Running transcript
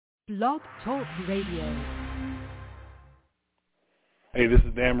Blog Talk Radio. Hey, this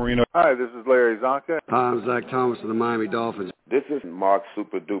is Dan Marino. Hi, this is Larry Zonka. Hi, I'm Zach Thomas of the Miami Dolphins. This is Mark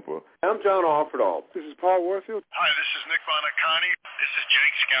Super Duper. I'm John Offerdahl. This is Paul Warfield. Hi, this is Nick Bonacani. This is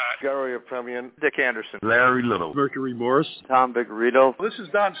Jake Scott. Gary Premian. Dick Anderson. Larry Little. Mercury Morris. Tom Vigorito. This is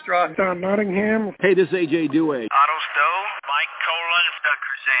Don Strock. Don Nottingham. Hey, this is A.J. Dewey. Otto Stowe. Mike Colon. Doug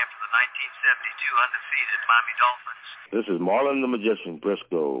Cruzan from the 1972 undefeated Miami Dolphins. This is Marlon the Magician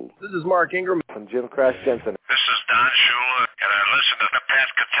Briscoe. This is Mark Ingram. I'm Jim Crash Jensen. This is Don Shula, and I listen to the Pat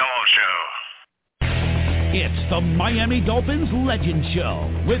Catello Show. It's the Miami Dolphins Legend Show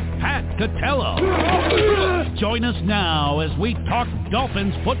with Pat Catello. Join us now as we talk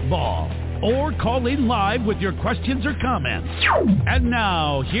Dolphins football, or call in live with your questions or comments. And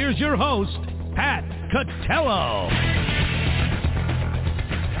now, here's your host, Pat Catello.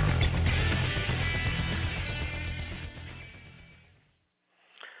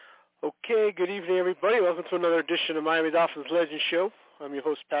 Okay, good evening, everybody. Welcome to another edition of Miami Dolphins Legend Show. I'm your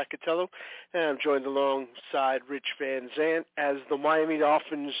host, Pat Catello, and I'm joined alongside Rich Van Zandt as the Miami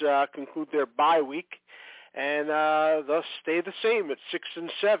Dolphins conclude their bye week and thus stay the same at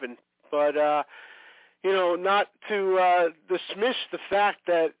 6-7. But, not to dismiss the fact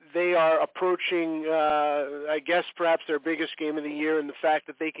that they are approaching, I guess, perhaps their biggest game of the year, and the fact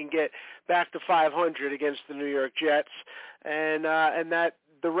that they can get back to 500 against the New York Jets, and that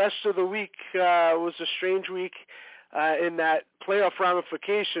the rest of the week was a strange week in that playoff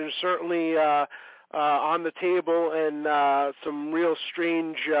ramifications certainly on the table, and some real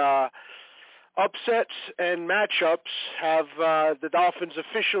strange upsets and matchups have the Dolphins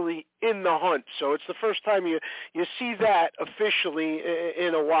officially in the hunt. So it's the first time you see that officially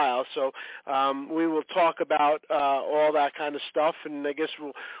in a while. So we will talk about all that kind of stuff, and I guess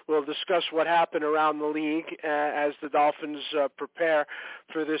we'll discuss what happened around the league as the Dolphins prepare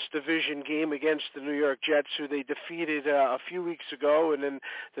for this division game against the New York Jets, who they defeated a few weeks ago, and then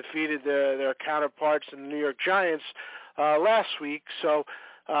defeated their counterparts in the New York Giants last week. So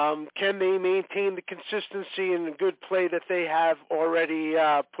can they maintain the consistency and the good play that they have already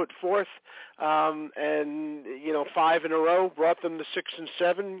put forth? And 5 in a row brought them to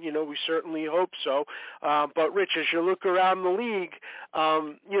 6-7. We certainly hope so. But Rich, as you look around the league,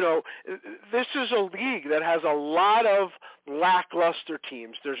 this is a league that has a lot of lackluster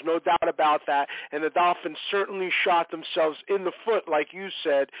teams. There's no doubt about that. And the Dolphins certainly shot themselves in the foot, like you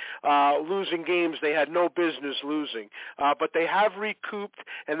said, losing games they had no business losing. But they have recouped,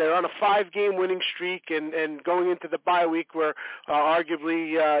 and they're on a 5-game winning streak, and going into the bye week, where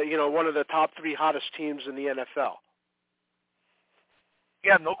arguably, one of the top 3 hottest teams in the NFL.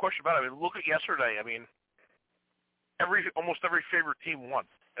 Yeah, no question about it. I mean, look at yesterday. I mean, almost every favorite team won,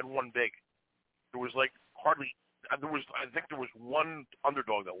 and won big. There was I think there was one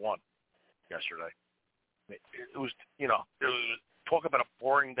underdog that won yesterday. It was talk about a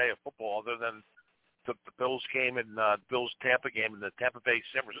boring day of football, other than the Bills game and Bills Tampa game and the Tampa Bay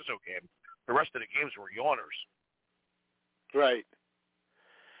San Francisco game. The rest of the games were yawners. Right.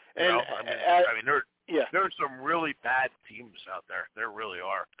 There are some really bad teams out there. There really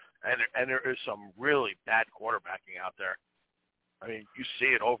are, and there is some really bad quarterbacking out there. I mean, you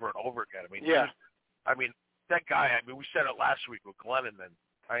see it over and over again. I mean, that guy. I mean, we said it last week with Glennon.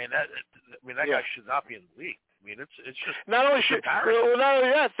 And that guy should not be in the league. I mean, it's just not only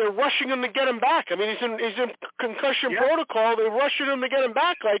that, they're rushing him to get him back. I mean, he's in concussion protocol. They're rushing him to get him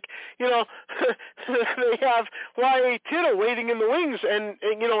back. They have Y.A. Tittle waiting in the wings, and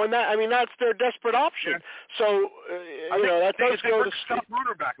that. I mean, that's their desperate option. Yeah. So that does go to Scott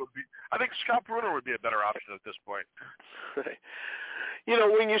Bruner back I think Scott Bruner would be a better option at this point.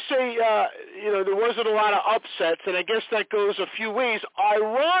 When you say, there wasn't a lot of upsets, and I guess that goes a few ways.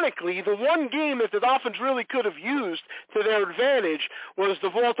 Ironically, the one game that the Dolphins really could have used to their advantage was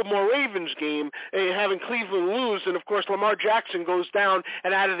the Baltimore Ravens game, having Cleveland lose, and of course Lamar Jackson goes down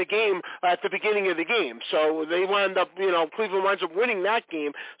and out of the game at the beginning of the game. So they wind up, Cleveland winds up winning that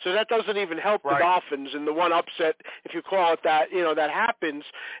game. So that doesn't even help the Dolphins in the one upset, if you call it that, that happens.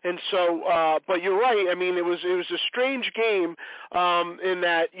 And so, but you're right. I mean, it was a strange game. In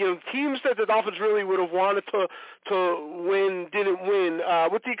that, teams that the Dolphins really would have wanted to win didn't win,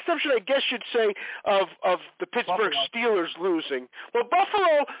 with the exception, I guess you'd say, of the Pittsburgh Steelers losing. Well,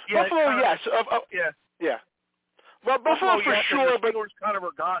 Buffalo, yes. Well, Buffalo for sure, but the Steelers kind of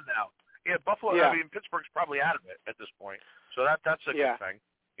are gone now. Yeah, Buffalo. Yeah. I mean, Pittsburgh's probably out of it at this point, so that's a good thing,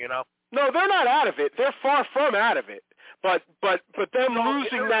 No, they're not out of it. They're far from out of it. But them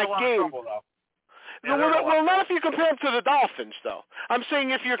losing that game. Well, not if you compare them to the Dolphins, though. I'm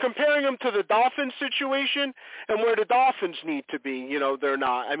saying if you're comparing them to the Dolphins situation and where the Dolphins need to be, they're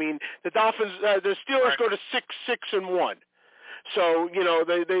not. I mean, the Dolphins, the Steelers go to 6-6-1. So,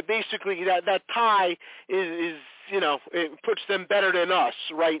 they basically, that tie is it puts them better than us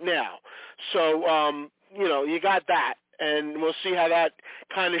right now. So, you got that. And we'll see how that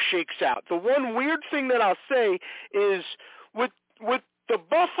kind of shakes out. The one weird thing that I'll say is with the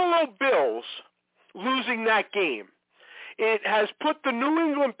Buffalo Bills losing that game, it has put the New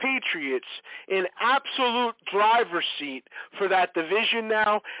England Patriots in absolute driver's seat for that division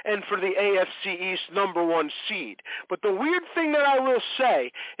now and for the AFC East #1 seed. But the weird thing that I will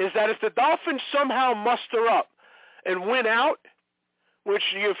say is that if the Dolphins somehow muster up and win out, which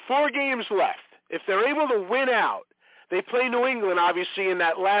you have 4 games left, if they're able to win out, they play New England, obviously, in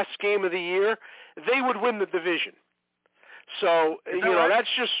that last game of the year, they would win the division. So, that's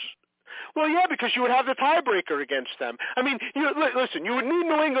just... Well, yeah, because you would have the tiebreaker against them. I mean, listen, you would need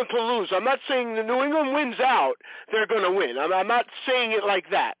New England to lose. I'm not saying the New England wins out, they're going to win. I'm not saying it like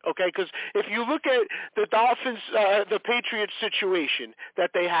that, okay? Because if you look at the Dolphins, the Patriots situation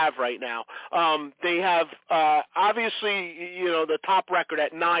that they have right now, they have obviously, the top record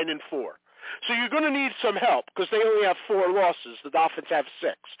at 9-4. So you're going to need some help because they only have 4 losses. The Dolphins have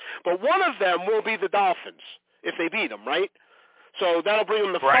 6. But one of them will be the Dolphins if they beat them, right? So that'll bring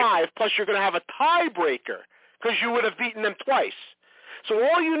them to 5, plus you're going to have a tiebreaker because you would have beaten them twice. So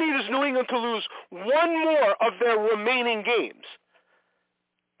all you need is New England to lose one more of their remaining games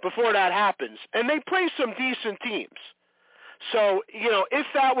before that happens. And they play some decent teams. So, if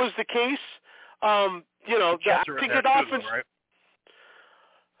that was the case, I think the Dolphins...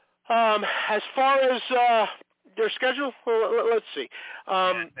 as far as their schedule, let's see.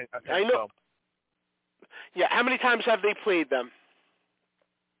 I know. So. Yeah, how many times have they played them?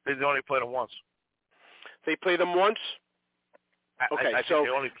 They only played them once. They played them once? Okay, I think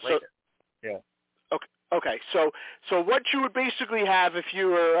they only played it. Yeah. Okay. So what you would basically have if you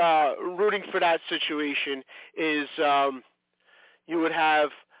were rooting for that situation is you would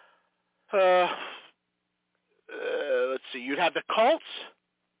have, let's see, you'd have the Colts.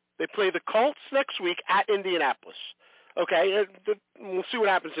 They play the Colts next week at Indianapolis. Okay, we'll see what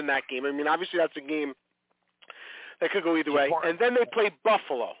happens in that game. I mean, obviously that's a game that could go either way. And then they play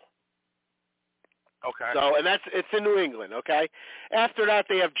Buffalo. Okay. So, and it's in New England, okay? After that,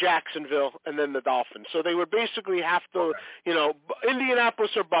 they have Jacksonville and then the Dolphins. So they would basically have to,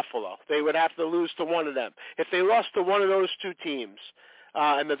 Indianapolis or Buffalo. They would have to lose to one of them. If they lost to one of those 2 teams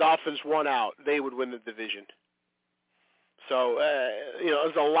and the Dolphins won out, they would win the division. So,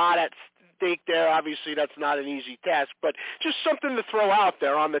 there's a lot at stake there. Obviously, that's not an easy task, but just something to throw out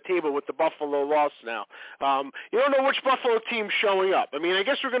there on the table with the Buffalo loss now. You don't know which Buffalo team's showing up. I mean, I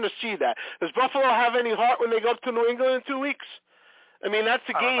guess we're going to see that. Does Buffalo have any heart when they go up to New England in 2 weeks? I mean, that's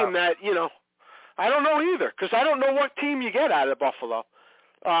a game that, I don't know either, because I don't know what team you get out of Buffalo.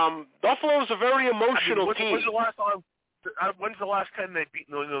 Buffalo's a very emotional team. When's the last time they beat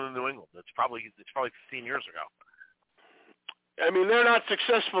New England in New England? It's probably 15 years ago. I mean, they're not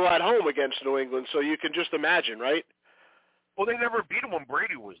successful at home against New England, so you can just imagine, right? Well, they never beat him when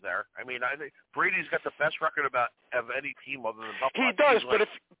Brady was there. I mean, I think Brady's got the best record of any team other than Buffalo. He does, but if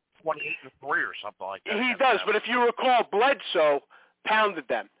 28-3 or something like that. He does, but if you recall, Bledsoe pounded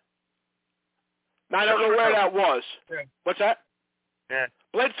them. Now, I don't know where that was. Yeah. What's that? Yeah.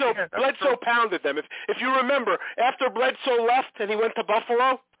 Bledsoe pounded them. If you remember, after Bledsoe left and he went to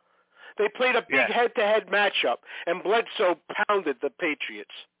Buffalo, they played a big head-to-head matchup, and Bledsoe pounded the Patriots.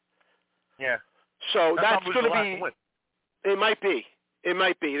 Yeah. So that's going to be. It might be.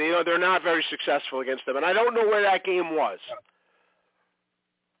 They're not very successful against them, and I don't know where that game was.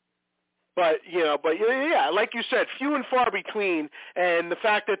 But like you said, few and far between, and the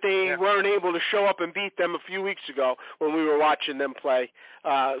fact that they weren't able to show up and beat them a few weeks ago when we were watching them play.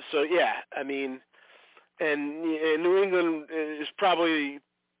 I mean, and New England is probably.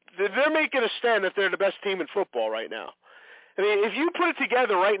 They're making a stand that they're the best team in football right now. I mean, if you put it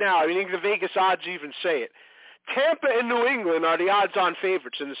together right now, I think the Vegas odds even say it. Tampa and New England are the odds-on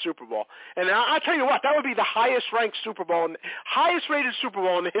favorites in the Super Bowl. And I'll tell you what, that would be the highest-ranked Super Bowl, highest-rated Super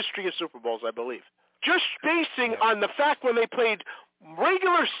Bowl in the history of Super Bowls, I believe. Just basing on the fact when they played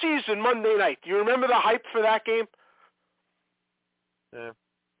regular season Monday night. Do you remember the hype for that game? Yeah.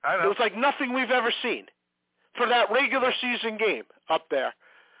 I know. It was like nothing we've ever seen for that regular season game up there.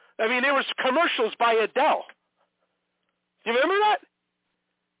 I mean, there was commercials by Adele. You remember that?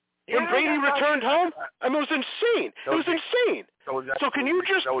 When Brady returned home? I mean, it was insane. It was insane. So can you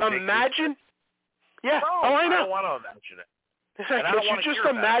just imagine? Yeah. No, I know. I don't want to imagine it. And I don't Could want you to just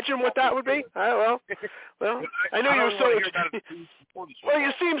imagine what that would be? Well, I know you were so. Well,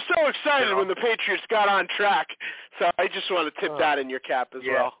 you seem so excited when the Patriots got on track, so I just want to tip that in your cap as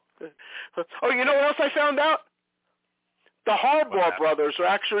well. Oh, you know what else I found out? The Harbaugh brothers are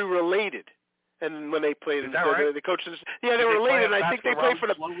actually related. And when they played, the coaches, they were related. And I think they played for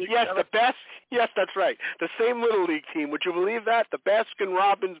the Basque. Yes, that's right. The same little league team. Would you believe that? The Baskin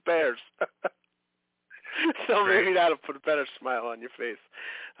Robbins Bears. So maybe that'll put a better smile on your face.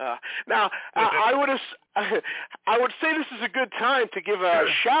 Now, I would say this is a good time to give a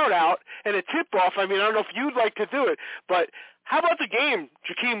shout out and a tip off. I mean, I don't know if you'd like to do it, but how about the game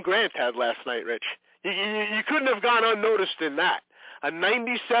Jakeem Grant had last night, Rich? You couldn't have gone unnoticed in that. A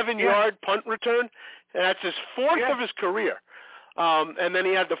 97-yard punt return, and that's his fourth of his career. And then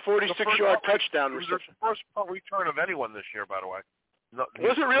he had the 46-yard touchdown reception. It was the first punt return of anyone this year, by the way. No,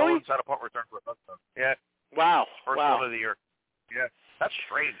 was it really? No one's had a punt return for a touchdown. Yeah. Wow. First one of the year. Yeah. That's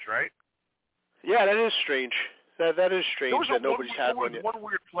strange, right? Yeah, that is strange. That is strange that nobody's had one yet. There was one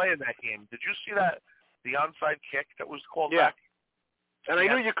weird play in that game. Did you see that? The onside kick that was called back? And I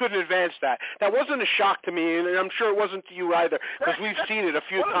knew you couldn't advance that. That wasn't a shock to me, and I'm sure it wasn't to you either, because we've seen it a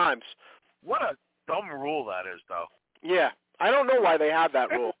few times. What a dumb rule that is, though. Yeah. I don't know why they have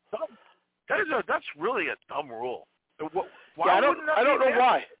that rule. That's really a dumb rule. I don't know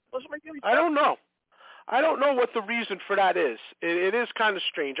why. Doesn't make any sense. I don't know. I don't know what the reason for that is. It is kind of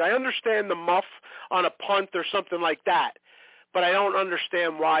strange. I understand the muff on a punt or something like that, but I don't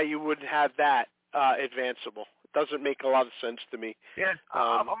understand why you wouldn't have that advanceable. It doesn't make a lot of sense to me. Yeah,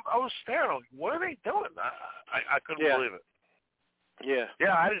 I was staring. Like, what are they doing? I couldn't believe it. Yeah.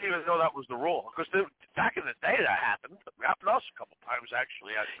 Yeah, I didn't even know that was the rule. Because back in the day that happened. It happened to us a couple times,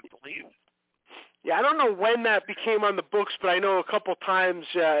 actually, I believe. Yeah, I don't know when that became on the books, but I know a couple times,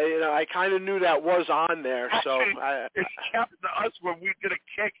 I kind of knew that was on there. Actually, so it happened to us when we did a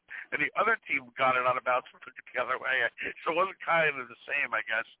kick, and the other team got it on a bounce and took it the other way. So it wasn't kind of the same, I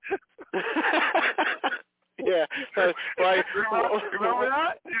guess. Yeah. Remember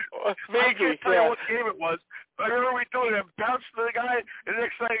that? Vaguely. I can't tell you what game it was. But I remember we doing it, bounced to the guy, and the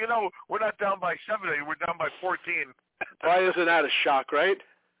next thing you know, we're not down by 7, we're down by 14. Why isn't that a shock, right?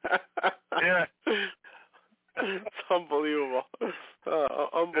 Yeah. It's unbelievable.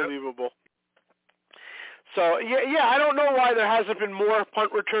 Unbelievable. So, I don't know why there hasn't been more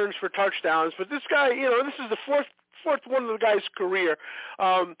punt returns for touchdowns, but this guy, this is the fourth one of the guy's career.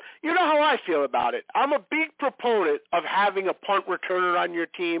 You know how I feel about it. I'm a big proponent of having a punt returner on your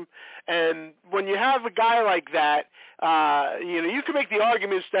team, and when you have a guy like that, you can make the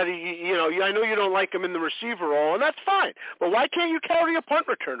arguments that I know you don't like him in the receiver role, and that's fine. But why can't you carry a punt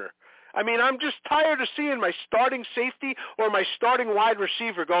returner? I mean, I'm just tired of seeing my starting safety or my starting wide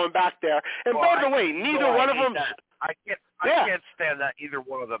receiver going back there. And by the way, neither one of them. I can't stand that either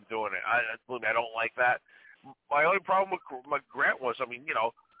one of them doing it. I don't like that. My only problem with Grant was,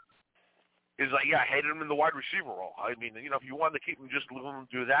 is I hated him in the wide receiver role. I mean, if you wanted to keep him, just let him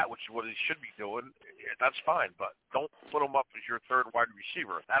do that, which is what he should be doing. That's fine, but don't put him up as your third wide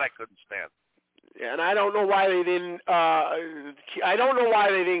receiver. That I couldn't stand. Yeah, and I don't know why they didn't. I don't know why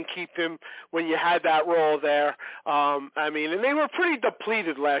they didn't keep him when you had that role there. And they were pretty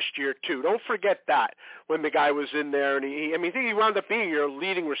depleted last year too. Don't forget that when the guy was in there, and I think he wound up being your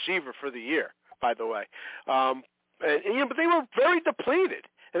leading receiver for the year, by the way. But they were very depleted.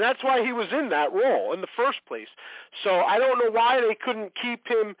 And that's why he was in that role in the first place. So I don't know why they couldn't keep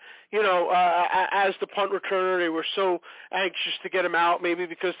him, as the punt returner. They were so anxious to get him out, maybe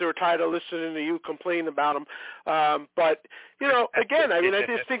because they were tired of listening to you complain about him. But, again, I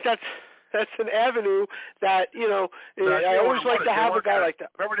just think that's an avenue that, I always like to have a guy like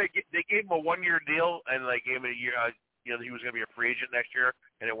that. Remember they gave him a 1-year deal, and they gave him a year, he was going to be a free agent next year,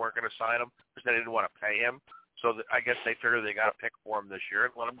 and they weren't going to sign him because they didn't want to pay him. So I guess they figured they got to pick for him this year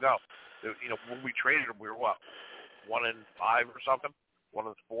and let him go. When we traded him, we were 1-5 or something,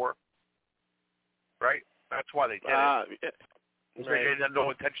 1-4, right? That's why they did it. They had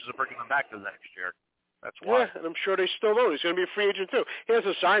no intentions of bringing him back to the next year. That's why. Yeah, and I'm sure they still don't. He's going to be a free agent too. He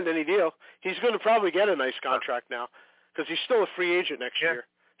hasn't signed any deal. He's going to probably get a nice contract now because he's still a free agent next year.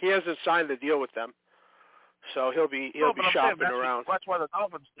 He hasn't signed the deal with them, so he'll be shopping around. That's why the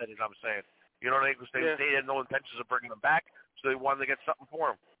Dolphins did it. I'm saying. You know what I mean? Because they had no intentions of bringing him back, so they wanted to get something for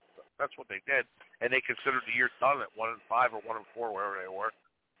him. That's what they did. And they considered the year done at 1-5 or 1-4, wherever they were.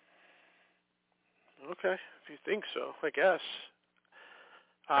 Okay, if you think so, I guess.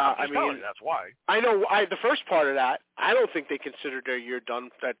 I mean, that's why. I know. The first part of that, I don't think they considered their year done.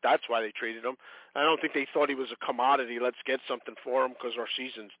 That's why they traded him. I don't think they thought he was a commodity. Let's get something for him because our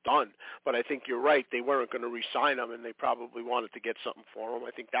season's done. But I think you're right. They weren't going to re-sign him, and they probably wanted to get something for him.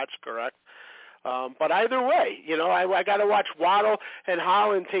 I think that's correct. But either way, I got to watch Waddle and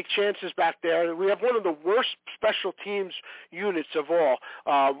Holland take chances back there. We have one of the worst special teams units of all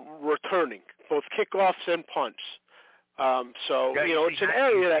returning, both kickoffs and punts. So, it's an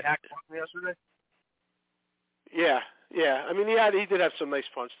area that... Yesterday? Yeah. I mean, he did have some nice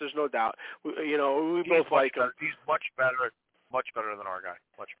punts. There's no doubt. We both like him. He's much better than our guy.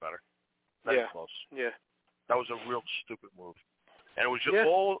 Much better. Very close. Yeah. That was a real stupid move. And it was just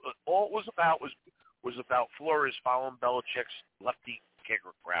all it was about was about Flores following Belichick's lefty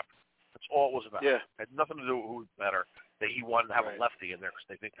kicker crap. That's all it was about. Yeah. It had nothing to do with who was better. That he wanted to have a lefty in there because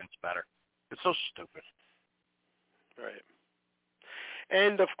they think that's better. It's so stupid. Right.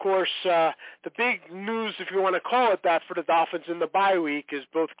 And, of course, the big news, if you want to call it that, for the Dolphins in the bye week is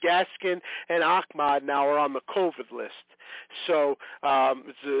both Gaskin and Ahmad now are on the COVID list. So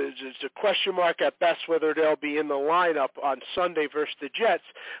it's a question mark at best whether they'll be in the lineup on Sunday versus the Jets.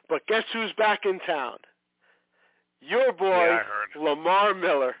 But guess who's back in town? Your boy, Lamar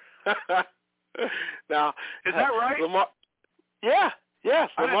Miller. Now, is that right? Lamar, yeah,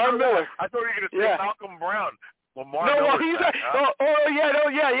 Lamar Miller. I thought you were going to say Malcolm Brown. Lamar Miller.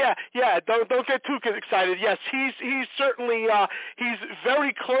 Don't get too excited. Yes, he's certainly he's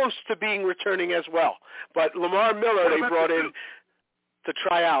very close to being returning as well. But Lamar Miller they brought in to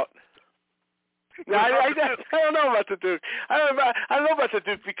try out. No, I don't know about the Duke. I don't know about the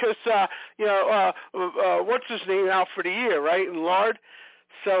Duke because what's his name out for the year, right? And Lard.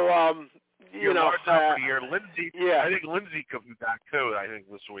 So Lard's out for the year. Lindsey. Yeah. I think Lindsey could be back too. I think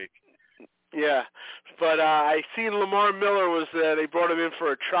this week. Yeah, but I seen Lamar Miller was there. They brought him in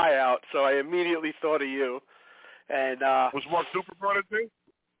for a tryout, so I immediately thought of you. And was Mark Super brought in too?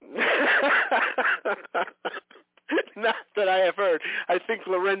 Not that I have heard. I think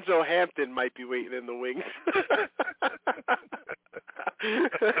Lorenzo Hampton might be waiting in the wings.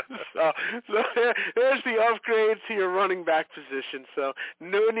 so there's the upgrade to your running back position. So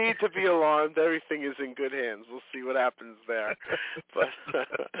no need to be alarmed. Everything is in good hands. We'll see what happens there.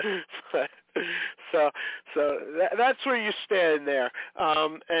 So that's where you stand there.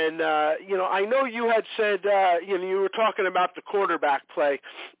 I know you had said you were talking about the quarterback play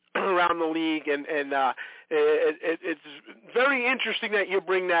around the league, and it's very interesting that you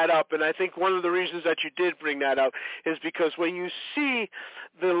bring that up. And I think one of the reasons that you did bring that up is because when you see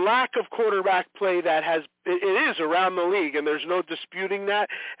the lack of quarterback play that it is around the league, and there's no disputing that,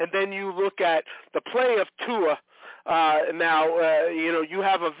 and then you look at the play of Tua now, you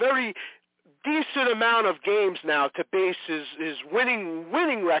have a very decent amount of games now to base his winning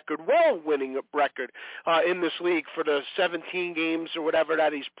record, winning record in this league for the 17 games or whatever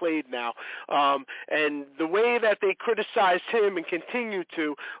that he's played now. And the way that they criticize him and continue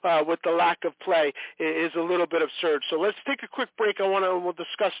to with the lack of play is a little bit absurd. So let's take a quick break. We'll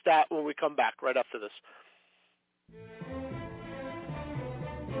discuss that when we come back right after this.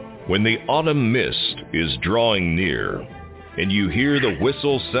 When the autumn mist is drawing near and you hear the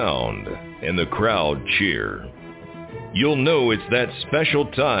whistle sound and the crowd cheer, you'll know it's that special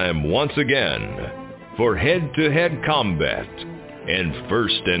time once again for head-to-head combat and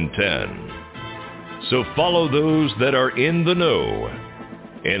 1st and 10. So follow those that are in the know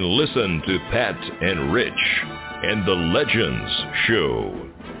and listen to Pat and Rich and the Legends Show.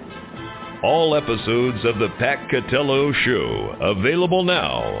 All episodes of the Pat Catello Show available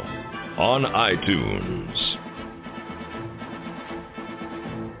now on iTunes.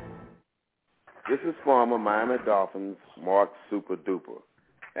 This is former Miami Dolphins Mark Super Duper,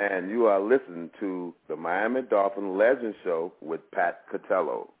 and you are listening to the Miami Dolphin Legend Show with Pat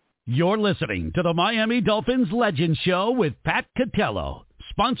Catello. You're listening to the Miami Dolphins Legend Show with Pat Catello,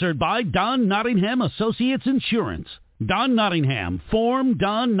 sponsored by Don Nottingham Associates Insurance. Don Nottingham formed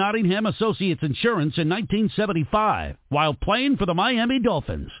Don Nottingham Associates Insurance in 1975 while playing for the Miami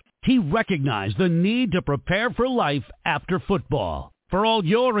Dolphins. He recognized the need to prepare for life after football. For all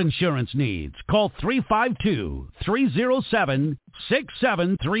your insurance needs, call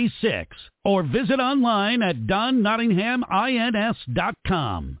 352-307-6736 or visit online at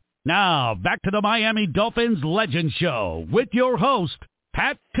donnottinghamins.com. Now, back to the Miami Dolphins Legend Show with your host,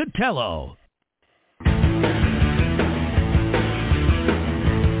 Pat Catello.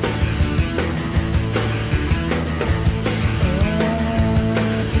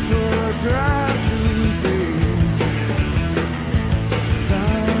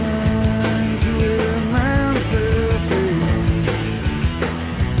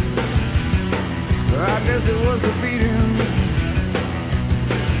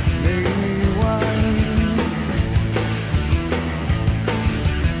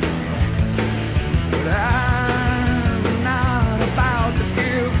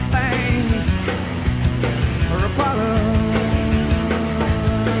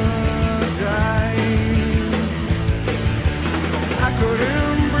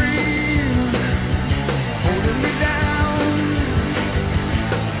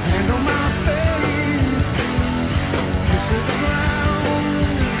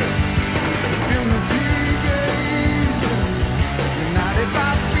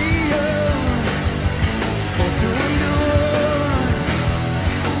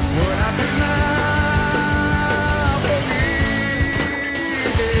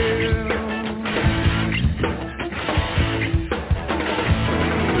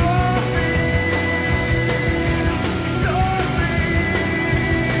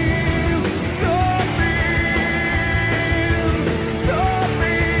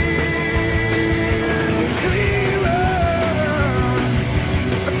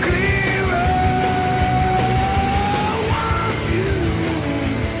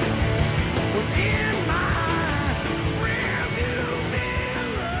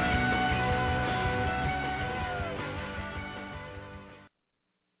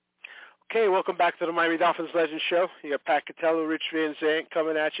 Okay, welcome back to the Miami Dolphins Legends Show. You got Pat Catello, Rich Van Zandt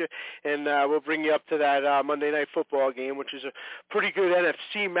coming at you, and we'll bring you up to that Monday Night Football game, which is a pretty good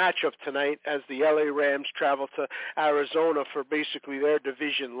NFC matchup tonight as the LA Rams travel to Arizona for basically their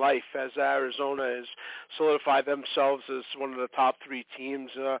division life, as Arizona has solidified themselves as one of the top three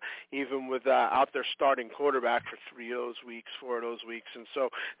teams, even without their starting quarterback for 4 of those weeks. And so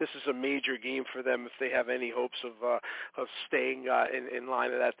this is a major game for them if they have any hopes of staying in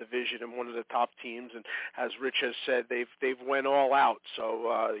line of that division and one of the top teams. And as Rich has said, they've went all out.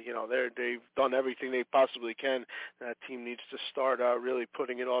 So they've done everything they possibly can. That team needs to start really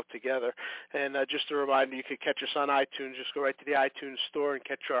putting it all together. And just a reminder, you can catch us on iTunes. Just go right to the iTunes store and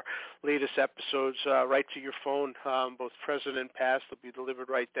catch our latest episodes right to your phone, both present and past. They'll be delivered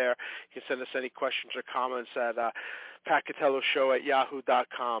right there. You can send us any questions or comments at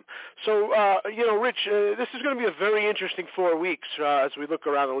PatCatelloShow@yahoo.com. So, Rich, this is going to be a very interesting 4 weeks as we look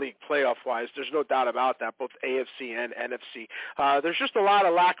around the league playoff-wise. There's no doubt about that, both AFC and NFC. There's just a lot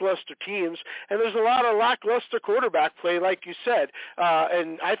of lackluster teams, and there's a lot of lackluster quarterback play, like you said.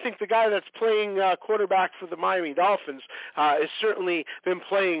 And I think the guy that's playing quarterback for the Miami Dolphins has certainly been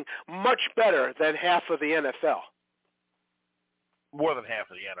playing much better than half of the NFL. More than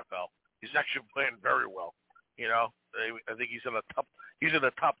half of the NFL. He's actually playing very well. I think he's in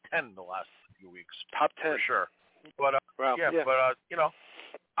the top 10 the last few weeks. Top 10 for sure. But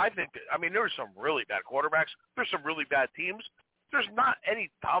I think there's some really bad quarterbacks. There's some really bad teams. There's not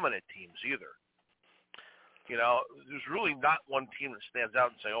any dominant teams either. There's really not one team that stands out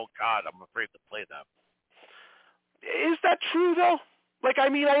and say, "Oh God, I'm afraid to play them." Is that true though? I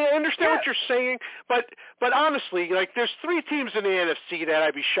understand what you're saying, but honestly, there's three teams in the NFC that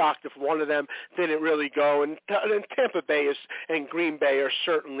I'd be shocked if one of them didn't really go, and Tampa Bay and Green Bay are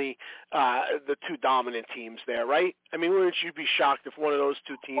certainly the two dominant teams there, right? Wouldn't you be shocked if one of those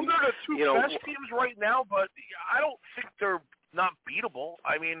two teams? Well, they're the two best teams right now, but I don't think they're not beatable.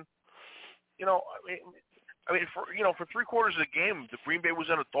 For 3 quarters of the game, the Green Bay was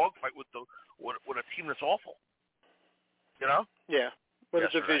in a dogfight with a team that's awful. Yeah. With a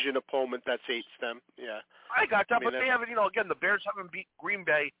division opponent that hates them, yeah. I got that, but they haven't, again, the Bears haven't beat Green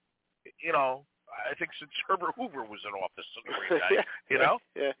Bay, I think since Herbert Hoover was in office in Green Bay,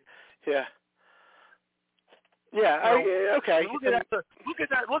 Yeah. Okay. Look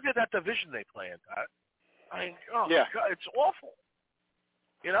at that division they play in, Pat. God, it's awful.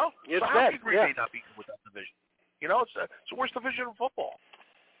 It's so how can Green Bay not beat them with that division? It's the worst division in football.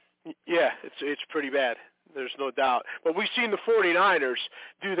 Yeah, it's pretty bad. There's no doubt. But we've seen the 49ers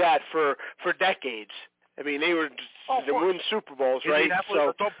do that for decades. They win Super Bowls, right?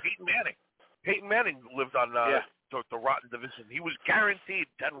 So Peyton Manning lived on the rotten division. He was guaranteed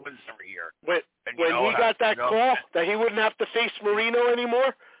 10 wins every year. When he got that call that he wouldn't have to face Marino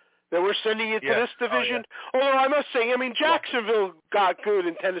anymore, that we're sending you to this division. Although I must say, Jacksonville got good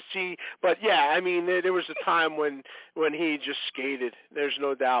in Tennessee, but there was a time when he just skated. There's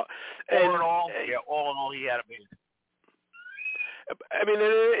no doubt. All in all, he had it made.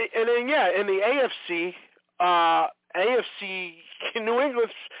 In the AFC, New England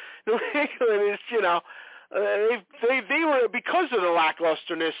is, they were, because of the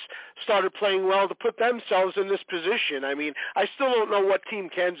lacklusterness, started playing well to put themselves in this position. I still don't know what team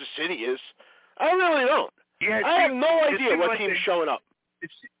Kansas City is. I really don't. Yeah, I have no idea what team's showing up.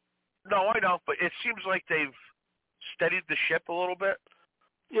 No, I know, but it seems like they've steadied the ship a little bit.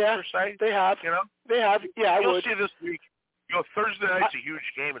 Yeah, they have. They have. Yeah, You'll see this week. Thursday night's a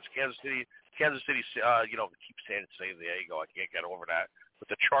huge game. It's Kansas City. Keep saying there you go. I can't get over that. But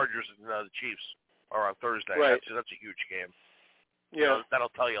the Chargers and the Chiefs are on Thursday. Right. That's a huge game. Yeah. That'll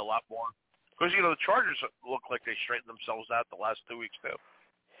tell you a lot more. Because, the Chargers look like they straightened themselves out the last 2 weeks, too.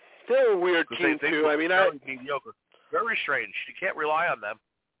 They're a weird team, too. Very mediocre. Very strange. You can't rely on them.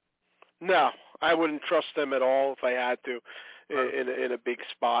 No, I wouldn't trust them at all if I had to in a big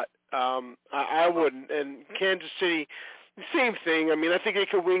spot. I wouldn't. And Kansas City, the same thing. I think they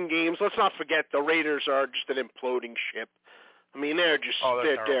could win games. Let's not forget the Raiders are just an imploding ship. They're just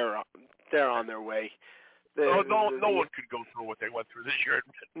they're on their way. No one could go through what they went through this year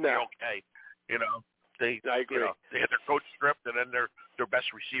and be okay. I agree. They had their coach stripped, and then their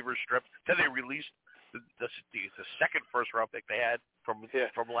best receivers stripped. Then they released the second first-round pick they had from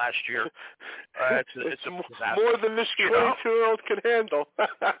last year. It's a disaster. More than this 22-year-old can handle.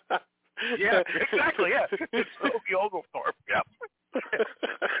 Yeah, exactly. Yeah, it's Okie Oglethorpe. Yeah.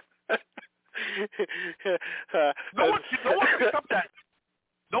 No one picked up that.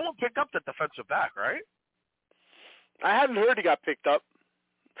 No one picked up that defensive back, right? I hadn't heard he got picked up.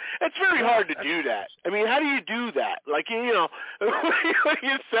 It's very hard to do that. How do you do that? What are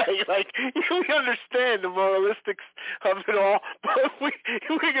you saying? Like, we understand the moralistics of it all, but we're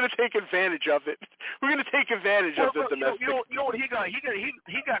going to take advantage of it. We're going to take advantage of the domestic. You know what he got? He got.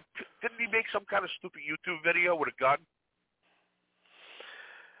 Didn't he make some kind of stupid YouTube video with a gun?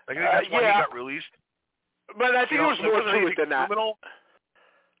 I think that's why he got released. But I think it was more to it than that.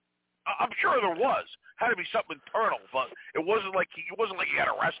 I'm sure there was. Had to be something internal, but it wasn't like he got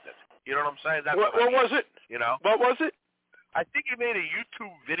arrested. You know what I'm saying? That's what was it? You know? What was it? I think he made a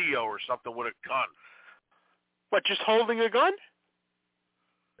YouTube video or something with a gun. What, just holding a gun?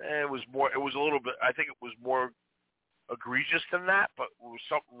 It was a little bit. I think it was more egregious than that, but it was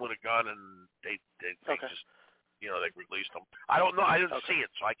something with a gun, and they just, they released him. I don't know. I didn't see it,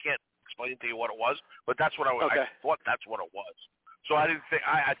 so I can't explain to you what it was. But that's what I thought. That's what it was. So I didn't think.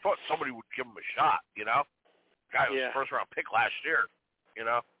 I thought somebody would give him a shot. You know, guy was a first round pick last year. You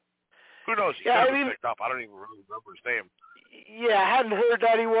know, who knows? He could have been picked up. I don't even really remember his name. Yeah, I hadn't heard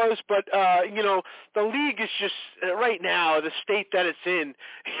that he was, but the league is just right now the state that it's in.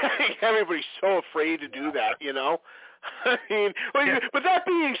 Everybody's so afraid to do that. You know. I mean, but that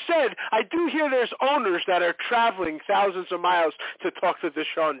being said, I do hear there's owners that are traveling thousands of miles to talk to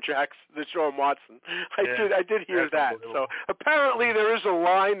Deshaun Watson. I did hear that. So apparently there is a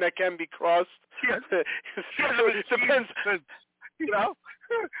line that can be crossed. Yes. It depends. You know,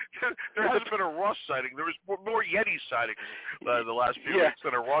 there hasn't been a Ross sighting. There was more Yeti sightings the last few weeks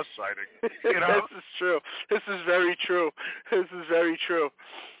than a Ross sighting. You know? This is true. This is very true. This is very true.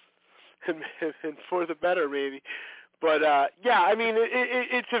 And for the better, maybe. But I mean,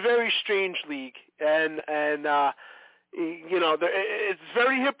 it's a very strange league, and it's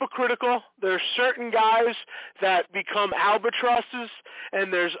very hypocritical. There's certain guys that become albatrosses,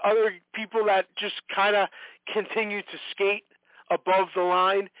 and there's other people that just kind of continue to skate above the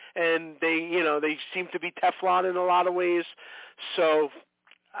line, and they seem to be Teflon in a lot of ways. So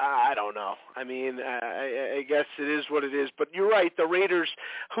I don't know. I mean, I guess it is what it is. But you're right, the Raiders,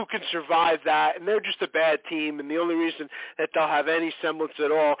 who can survive that, and they're just a bad team, and the only reason that they'll have any semblance at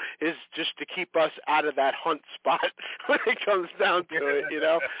all is just to keep us out of that hunt spot when it comes down to it, you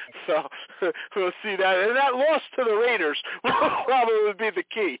know. So we'll see that. And that loss to the Raiders will probably be the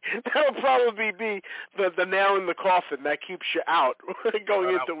key. That'll probably be the nail in the coffin that keeps you out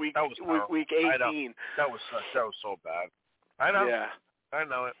going into week 18. That was so bad. I know. Yeah. I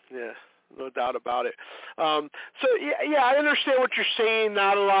know it. Yeah, no doubt about it. So I understand what you're saying.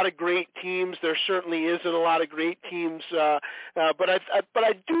 Not a lot of great teams. There certainly isn't a lot of great teams. But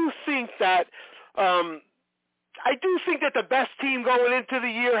I do think that the best team going into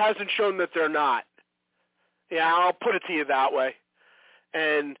the year hasn't shown that they're not. Yeah, I'll put it to you that way.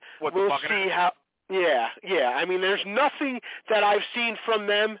 And we'll see how. Yeah. I mean, there's nothing that I've seen from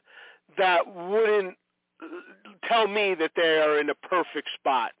them that wouldn't tell me that they are in a perfect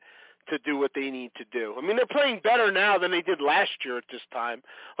spot to do what they need to do. I mean, they're playing better now than they did last year at this time.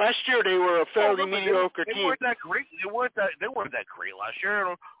 Last year they were a fairly mediocre team. They weren't that great. They weren't that great last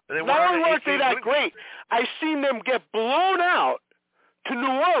year. Not only weren't they that great, I've seen them get blown out to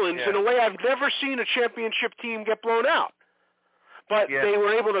New Orleans in a way I've never seen a championship team get blown out. But they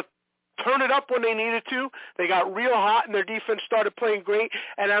were able to turn it up when they needed to. They got real hot, and their defense started playing great,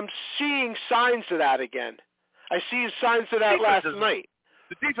 and I'm seeing signs of that again. I see signs of that last night.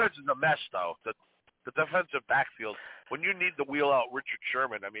 The defense is a mess, though. The defensive backfield, when you need to wheel out Richard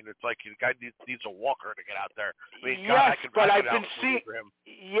Sherman, I mean, it's like the guy needs a walker to get out there. I mean,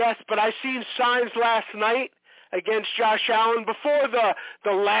 but I've seen signs last night against Josh Allen before the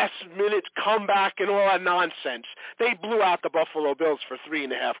last-minute comeback and all that nonsense. They blew out the Buffalo Bills for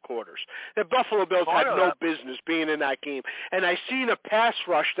 3.5 quarters. The Buffalo Bills had no business being in that game. And I seen a pass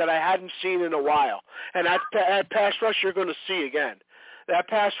rush that I hadn't seen in a while. And that pass rush you're going to see again. That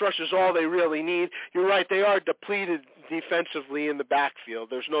pass rush is all they really need. You're right, they are depleted defensively in the backfield.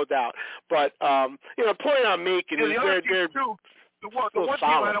 There's no doubt. But, point I'm making is they're The one team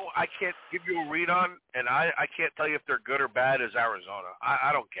I can't give you a read on, and I can't tell you if they're good or bad, is Arizona.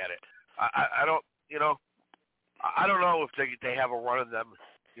 I don't get it. I don't know if they have a run in them,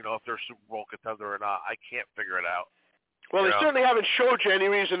 if they're a Super Bowl contender or not. I can't figure it out. Well, they certainly haven't showed you any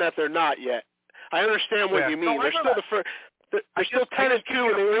reason that they're not yet. I understand what you mean. No, they're still they're still 10-2,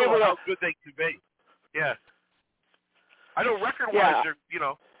 and they were able to. How good they can be. Yeah. I know record-wise, they're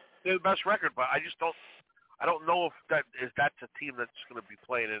the best record, but I don't know if that's a team that's going to be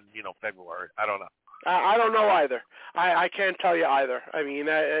playing in, February. I don't know. I don't know either. I can't tell you either. I mean,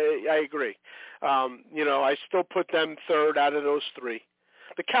 I agree. I still put them third out of those three.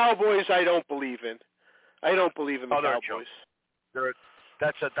 The Cowboys, I don't believe in. I don't believe in the Cowboys.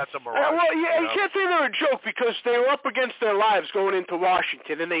 That's a mirage. Well, yeah, you can't say they're a joke because they were up against their lives going into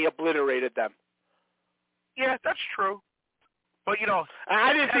Washington, and they obliterated them. Yeah, that's true. But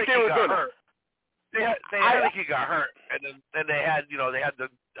I didn't think they were good. Heineke got hurt, and then they had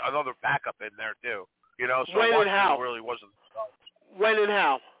another backup in there too. So when and how? Really wasn't. When and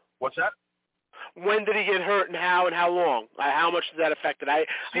how? What's that? When did he get hurt, and how long? How much did that affect it?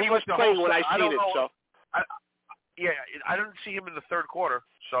 He was playing when I seen it, so. I didn't see him in the third quarter,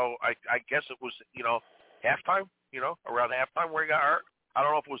 so I guess it was halftime. Around halftime where he got hurt. I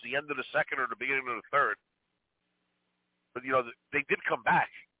don't know if it was the end of the second or the beginning of the third. But they did come back.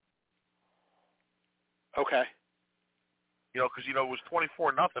 Okay. Because it was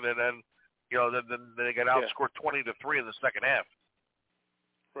 24-0, and then then they got outscored 20-3 in the second half.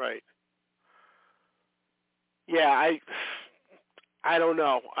 Right. Yeah, I don't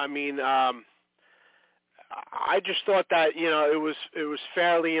know. I mean, I just thought that it was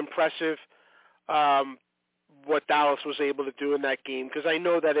fairly impressive what Dallas was able to do in that game, because I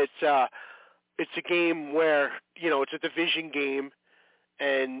know that it's a game where it's a division game,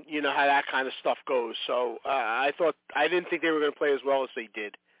 and you know how that kind of stuff goes. So I didn't think they were going to play as well as they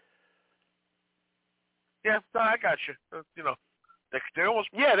did. Yeah, no, I got you. They almost.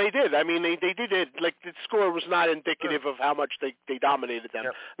 Yeah, they did. I mean, they did it. Like, the score was not indicative of how much they dominated them.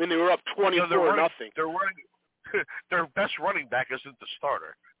 Yeah. I mean, they were up 24-0. Their best running back isn't the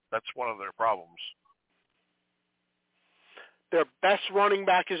starter. That's one of their problems. Their best running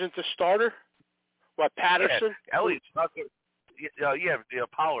back isn't the starter? What, Patterson? Yeah, Elliott's not the.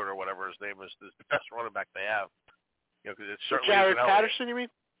 Pollard or whatever his name is the best running back they have. Because it's certainly Jared Patterson, you mean?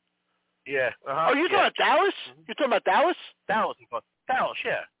 Yeah. Oh, you're talking about Dallas? Mm-hmm. You're talking about Dallas? Dallas,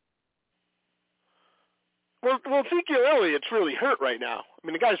 yeah. Well, Ezekiel Elliott's really hurt right now. I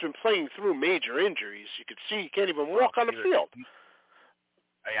mean, the guy's been playing through major injuries. You could see he can't even walk on the field.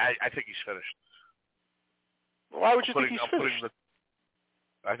 I think he's finished. Why would you think he's finished?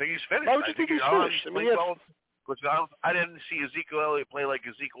 I think he's finished. Why would you think he's finished? I didn't see Ezekiel Elliott play like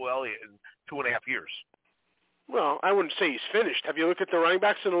Ezekiel Elliott in 2.5 years. Well, I wouldn't say he's finished. Have you looked at the running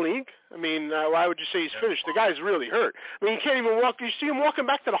backs in the league? I mean, why would you say he's finished? The guy's really hurt. I mean, he can't even walk. You see him walking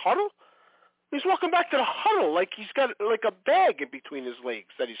back to the huddle? He's walking back to the huddle like he's got like a bag in between his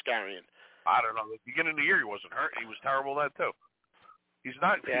legs that he's carrying. I don't know. At the beginning of the year, he wasn't hurt. He was terrible then, too. He's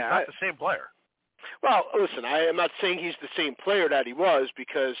not the same player. Well, listen, I am not saying he's the same player that he was,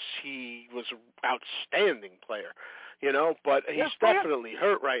 because he was an outstanding player, but he's definitely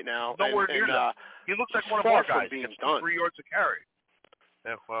hurt right now. Nowhere near that. He looks like one of our guys. He gets 3 yards to carry.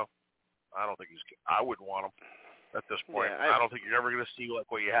 Yeah, well, I don't think I wouldn't want him at this point. Yeah, I don't think you're ever going to see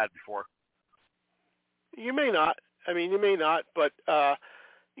like what you had before. You may not. I mean, you may not, but,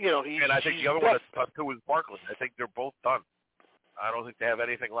 he's... And I think the other one that's tough, too, is Barkley. I think they're both done. I don't think they have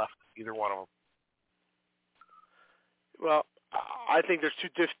anything left, either one of them. Well, I think there's two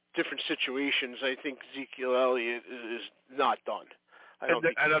different situations. I think Ezekiel Elliott is not done. And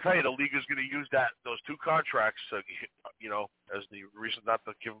I'll tell you, the league is going to use those 2 contracts, as the reason not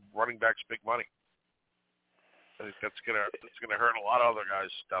to give running backs big money. I think it's going to hurt a lot of other guys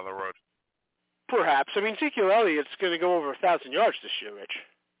down the road. Perhaps. I mean, Ezekiel Elliott's going to go over 1,000 yards this year, Rich.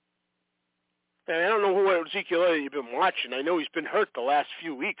 And I don't know what Ezekiel Elliott you've been watching. I know he's been hurt the last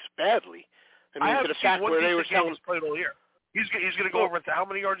few weeks badly. I mean, to the fact where they were telling he's played all year. He's going to go over how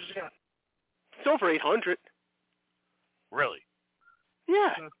many yards is he got? It's over 800. Really?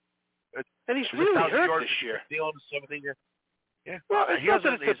 Yeah. And he's really hurt this year. Yeah. Well, it's not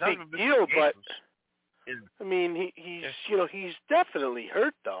that it's a big deal, but I mean, he's definitely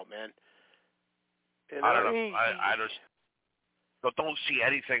hurt though, man. I don't know. I just don't see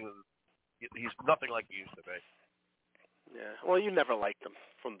anything. He's nothing like he used to be. Yeah. Well, you never liked him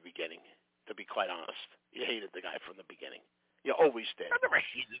from the beginning, to be quite honest. You hated the guy from the beginning. You always did. I never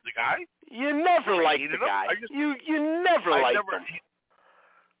hated the guy. You never liked the guy. You never liked him.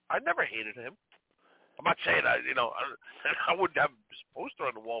 I never hated him. I'm not saying I wouldn't have his poster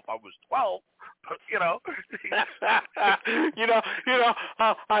on the wall if I was 12, but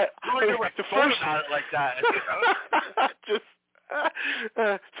the first about it like that.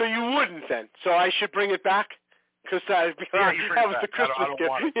 So you wouldn't then. So I should bring it back. Because that was the Christmas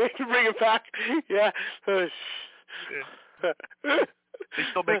gift. You can bring it back. Yeah. They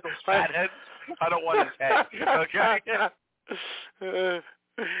still make those fat heads. I don't want his head. Okay.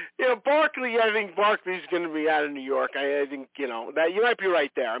 Barkley. I think Barkley's going to be out of New York. I think that you might be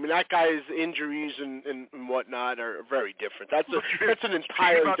right there. I mean, that guy's injuries and whatnot are very different. That's an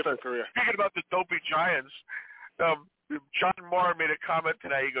entirely different career. Speaking about the dopey Giants, John Moore made a comment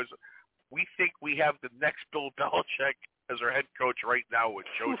today. He goes, "We think we have the next Bill Belichick as our head coach right now with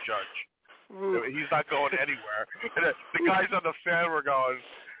Joe Judge. He's not going anywhere. And the guys on the fan were going,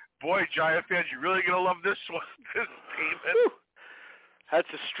 boy, Giant fans, you really going to love this one, this team.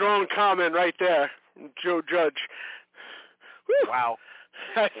 That's a strong comment right there, Joe Judge. Woo. Wow.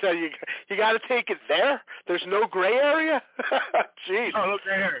 So you got to take it there? There's no gray area? Jeez. Oh, no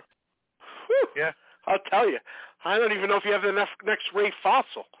gray area. Whew. Yeah. I'll tell you. I don't even know if you have the next Ray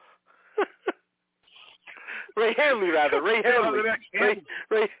Fossil. Ray Hanley, rather. Ray Hanley. Ray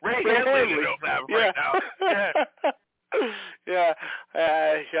Hanley. Right now. Yeah.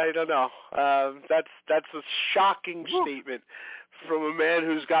 I don't know. That's a shocking statement from a man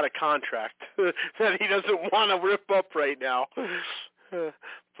who's got a contract that he doesn't want to rip up right now. But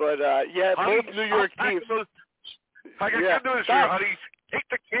both New York teams. I got good news here, honey. Take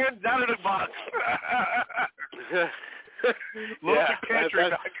the cans out of the box. Load the pantry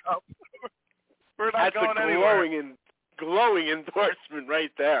back up. We're not going anywhere. That's a glowing endorsement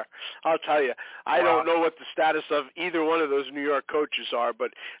right there. I'll tell you. I don't know what the status of either one of those New York coaches are,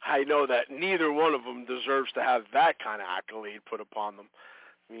 but I know that neither one of them deserves to have that kind of accolade put upon them.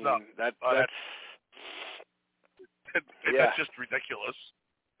 I mean, that's just ridiculous.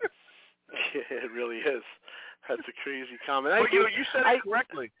 It really is. That's a crazy comment. But you said it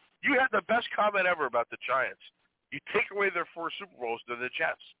correctly. You had the best comment ever about the Giants. You take away their 4 Super Bowls, they're the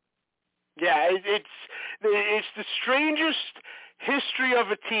Jets. Yeah, it's the strangest history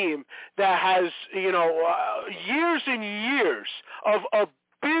of a team that has, years and years of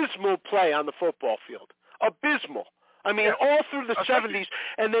abysmal play on the football field. Abysmal. I mean, all through the 70s,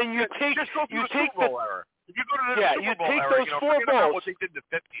 and then you take the Super Bowl era. If you go to the Super Bowl take era, those 4 forget balls. about what they did in the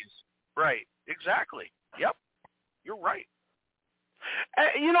 50s. Right. Exactly. Yep. You're right.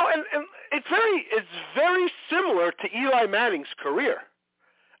 And it's very similar to Eli Manning's career.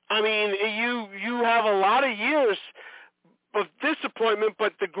 I mean, you have a lot of years of disappointment,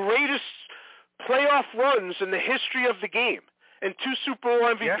 but the greatest playoff runs in the history of the game, and 2 Super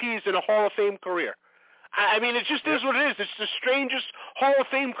Bowl MVPs in a Hall of Fame career. I mean, it just is what it is. It's the strangest Hall of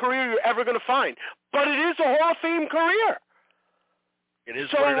Fame career you're ever going to find, but it is a Hall of Fame career. It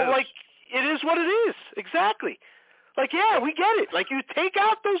is what it is. It is what it is. Exactly. We get it. You take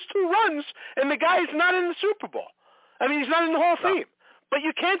out those 2 runs, and the guy's not in the Super Bowl. I mean, he's not in the Hall of Fame. But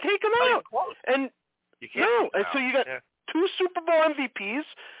you can't take him out. And you can't so you got 2 Super Bowl MVPs,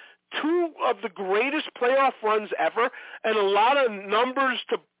 2 of the greatest playoff runs ever, and a lot of numbers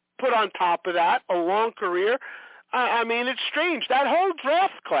to put on top of that, a long career. I mean, it's strange. That whole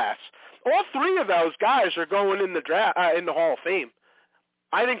draft class, all 3 of those guys are going in the draft in the Hall of Fame.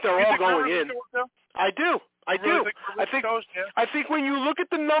 I think they're all going in. I do. I think when you look at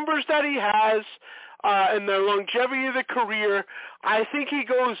the numbers that he has and the longevity of the career, I think he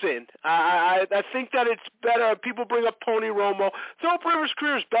goes in. I think that it's better. People bring up Tony Romo. Philip Rivers'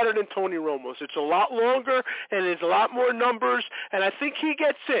 career is better than Tony Romo's. It's a lot longer, and there's a lot more numbers, and I think he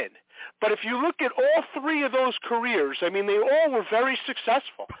gets in. But if you look at all 3 of those careers, I mean, they all were very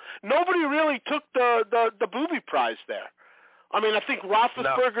successful. Nobody really took the booby prize there. I mean, I think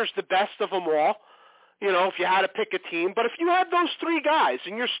Roethlisberger's the best of them all. If you had to pick a team. But if you had those 3 guys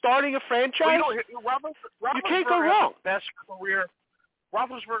and you're starting a franchise, you can't go wrong. Best career.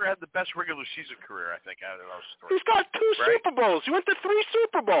 Roethlisberger had the best regular season career, I think, out of those 3. He's got 2 Super Bowls. He went to 3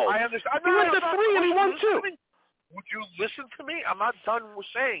 Super Bowls. I understand. He went to 3 and he won 2. Would you listen to me? I'm not done with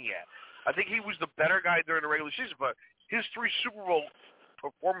saying yet. I think he was the better guy during the regular season, but his 3 Super Bowl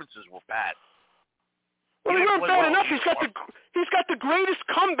performances were bad. Well, he weren't bad enough. He's got the greatest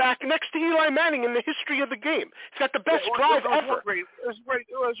comeback next to Eli Manning in the history of the game. He's got the best drive ever. He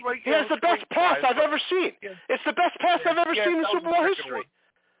has the best pass I've ever seen. It's the best pass I've ever seen in Super Bowl history.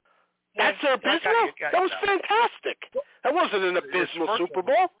 That's abysmal? That was fantastic. That wasn't an abysmal Super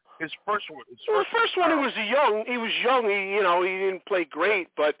Bowl. His first one. He was young. He he didn't play great,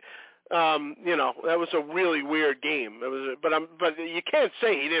 but that was a really weird game. But you can't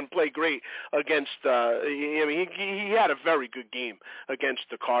say he didn't play great against. He had a very good game against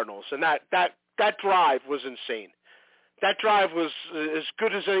the Cardinals, and that drive was insane. That drive was as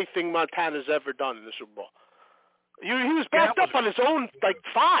good as anything Montana's ever done in the Super Bowl. He was backed up on his own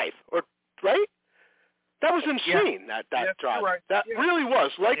 5, right? That was insane. That drive. Right. That really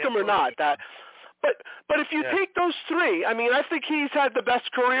was. Him or not, that. But if you take those 3, I mean, I think he's had the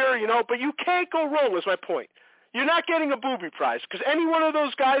best career, but you can't go wrong is my point. You're not getting a booby prize because any one of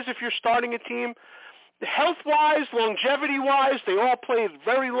those guys, if you're starting a team, health-wise, longevity-wise, they all played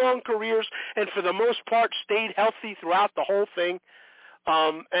very long careers and for the most part stayed healthy throughout the whole thing.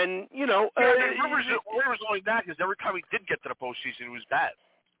 Rivers only bad because every time he did get to the postseason, it was bad.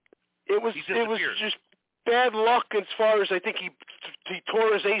 It was just bad luck as far as I think he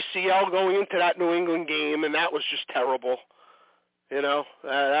tore his ACL going into that New England game, and that was just terrible. You know,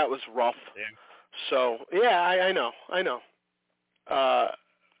 that was rough. Yeah. So, yeah, I know.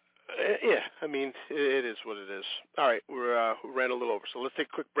 Yeah, I mean, it is what it is. All right, we ran a little over, so let's take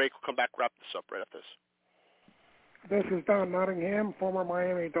a quick break. We'll come back, wrap this up right after this. This is Don Nottingham, former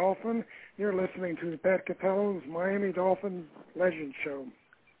Miami Dolphin. You're listening to Pat Catello's Miami Dolphins Legend Show.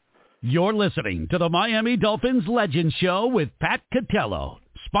 You're listening to the Miami Dolphins Legend Show with Pat Catello,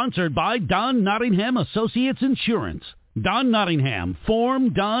 sponsored by Don Nottingham Associates Insurance. Don Nottingham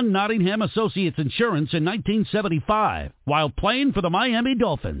formed Don Nottingham Associates Insurance in 1975 while playing for the Miami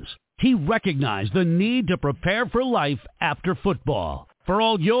Dolphins. He recognized the need to prepare for life after football. For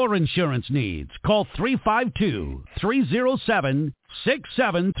all your insurance needs, call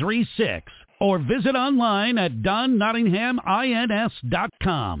 352-307-6736 or visit online at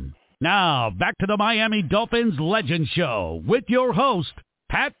donnottinghamins.com. Now, back to the Miami Dolphins Legend Show with your host,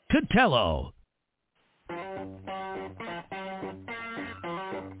 Pat Catello.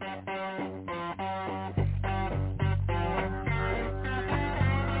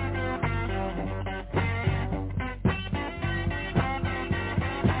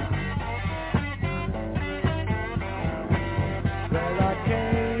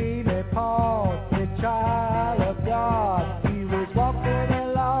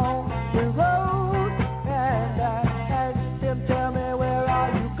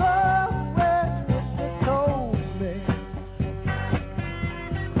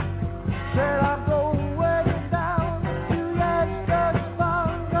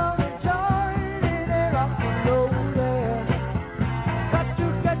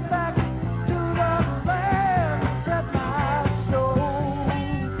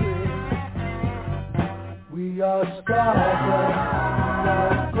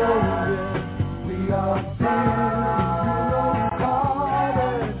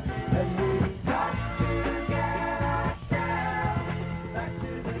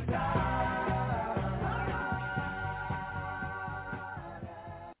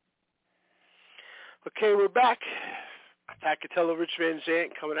 Okay, we're back. Pat Catello, Rich Van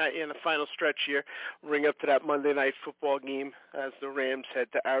Zant coming at you in the final stretch here. Ring up to that Monday night football game as the Rams head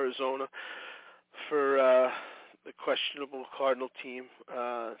to Arizona for the questionable Cardinal team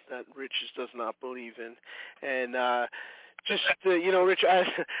that Rich does not believe in. And Rich,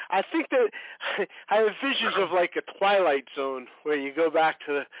 I think that I have visions of like a Twilight Zone where you go back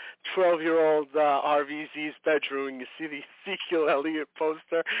to the 12-year-old RVZ's bedroom and you see the Ezekiel Elliott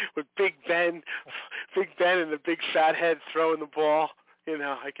poster with Big Ben and the big fat head throwing the ball. You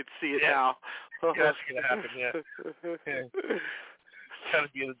know, I could see it now. Yeah, that's going to happen, yeah. It's going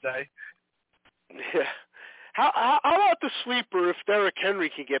to be the day. Yeah. How about the sleeper if Derrick Henry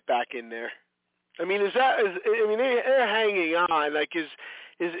can get back in there? I mean, they're hanging on. Like, is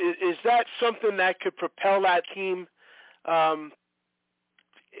that something that could propel that team? Did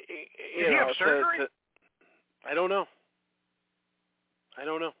he have surgery? I don't know. I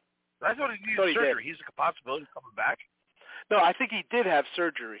thought he needed surgery. He's a possibility of coming back. No, I think he did have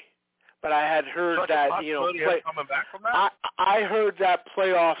surgery, but I had heard that coming back from that? I heard that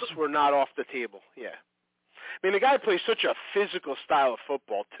playoffs were not off the table. Yeah. I mean, the guy plays such a physical style of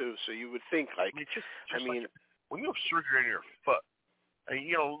football too, so you would think like. When you have surgery on your foot, and if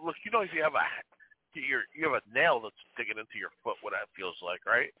you have a nail that's digging into your foot, what that feels like,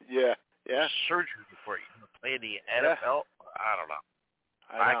 right? Yeah. Surgery before you play in the NFL. I don't know.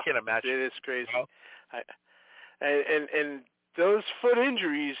 I can't imagine. It is crazy. You know? And those foot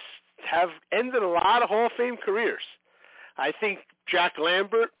injuries have ended a lot of Hall of Fame careers. I think Jack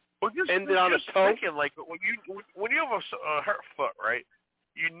Lambert ended on a toe. Thinking, like, when you have a hurt foot, right?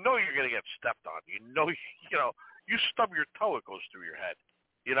 You know you're going to get stepped on. You stub your toe, it goes through your head.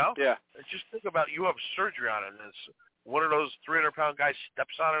 You know? Yeah. And just think about you have surgery on it, and it's one of those 300-pound guys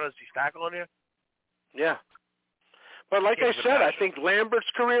steps on it as he's tackling you. Yeah. But like I said, I think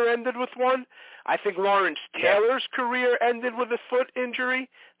Lambert's career ended with one. I think Lawrence Taylor's career ended with a foot injury.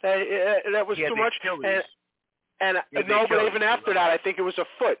 That was too much. But even after that, I think it was a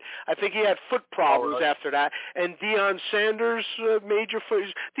foot. I think he had foot problems after that. And Deion Sanders, major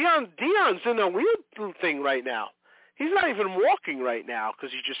foot. Deion's in a weird thing right now. He's not even walking right now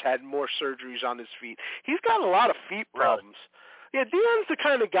because he just had more surgeries on his feet. He's got a lot of feet problems. Yeah, Deion's the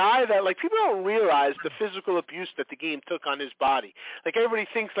kind of guy that, like, people don't realize the physical abuse that the game took on his body. Like, everybody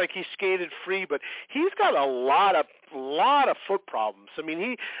thinks, like, he skated free, but he's got a lot of foot problems. I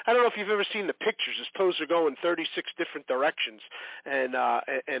mean, I don't know if you've ever seen the pictures. His toes are going 36 different directions and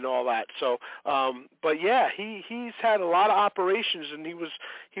all that. So, but yeah, he's had a lot of operations, and he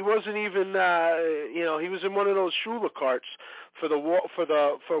wasn't even, he was in one of those Shula carts for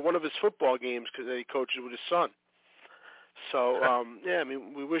one of his football games because he coached with his son. So, yeah, I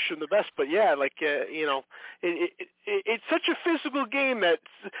mean, we wish him the best. But, yeah, like, it's such a physical game that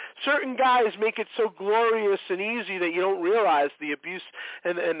certain guys make it so glorious and easy that you don't realize the abuse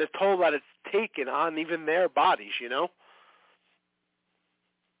and the toll that it's taken on even their bodies, you know?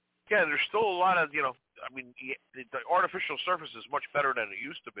 Yeah, there's still a lot of, I mean, the artificial surface is much better than it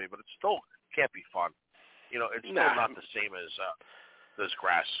used to be, but it still can't be fun. It's still not the same as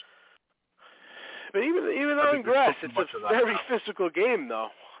grass. But even on grass, it's a very physical game, though.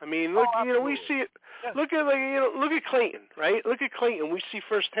 I mean, look, we see it. Yeah. Look at Clayton, right? Look at Clayton. We see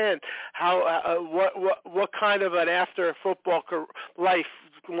firsthand how what kind of an after football life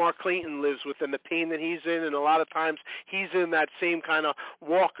Mark Clayton lives with, and the pain that he's in, and a lot of times he's in that same kind of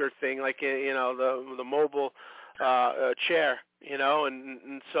walker thing, like the mobile chair,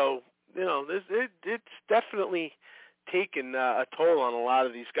 and so it's definitely taken a toll on a lot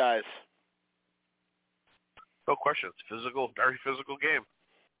of these guys. No question. It's physical, very physical game.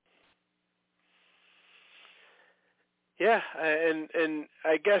 Yeah, and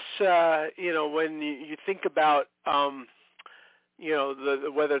I guess when you think about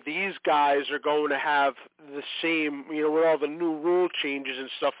whether these guys are going to have the same, with all the new rule changes and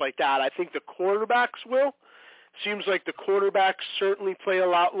stuff like that, I think the quarterbacks will. Seems like the quarterbacks certainly play a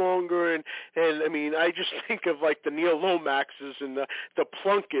lot longer, and I mean, I just think of like the Neil Lomaxes and the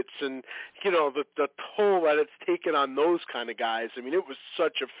Plunkett's, and the toll that it's taken on those kind of guys. I mean, it was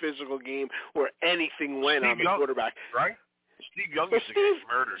such a physical game where anything went on the quarterback. Right? Steve Young used to get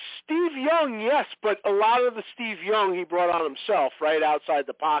murdered. Steve Young, yes, but a lot of the Steve Young he brought on himself right outside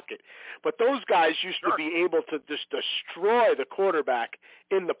the pocket. But those guys used to be able to just destroy the quarterback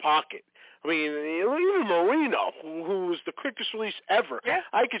in the pocket. I mean, even Marino, who was the quickest release ever,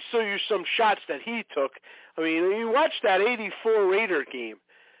 I could show you some shots that he took. I mean, you watch that 84 Raider game.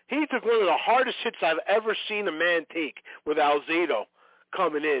 He took one of the hardest hits I've ever seen a man take with Alzado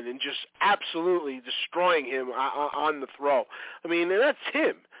coming in and just absolutely destroying him on the throw. I mean, and that's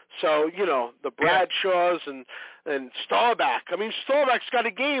him. So, the Bradshaws and Staubach. I mean, Staubach's got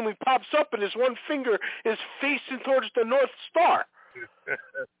a game. He pops up and his one finger is facing towards the North Star.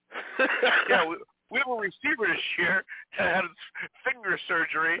 Yeah, we have a receiver this year that had finger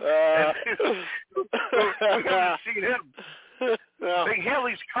surgery, and we haven't seen him. No. Big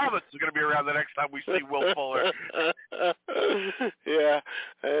Haley's Comets is going to be around the next time we see Will Fuller. Yeah,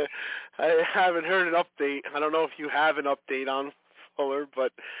 I haven't heard an update. I don't know if you have an update on Fuller,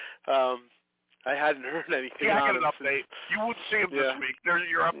 but I hadn't heard anything. Yeah, I on get an update. You wouldn't see him this week. There's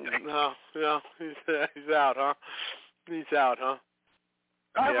your update. No, he's out, huh? He's out, huh?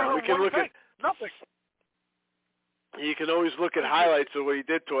 We can look at nothing. You can always look at highlights of what he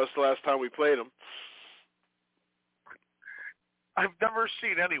did to us the last time we played him. I've never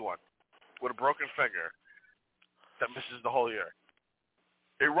seen anyone with a broken finger that misses the whole year.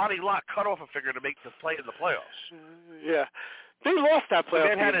 Ronnie Lott cut off a finger to make the play in the playoffs. Yeah. They lost that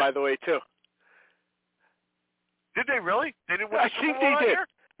playoff game, by the way, too. Did they really? They didn't win the Super Bowl they did. Year?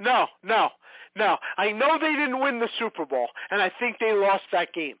 No. I know they didn't win the Super Bowl, and I think they lost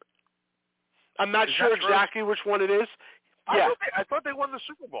that game. I'm not sure exactly which one it is. Yeah. I thought they won the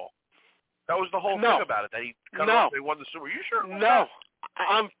Super Bowl. That was the whole thing about it. That he cut off. They won the Super Bowl. You sure? No.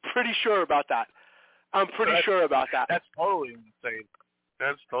 I'm pretty sure about that. Sure about that. That's totally insane.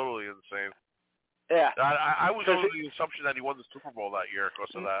 Yeah. I was under the assumption that he won the Super Bowl that year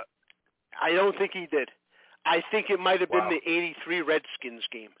because of that. I don't think he did. I think it might have been the 83 Redskins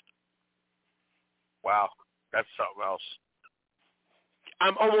game. Wow. That's something else.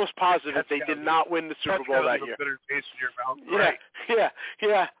 I'm almost positive they did not win the Super Bowl that year. Bitter taste in your mouth.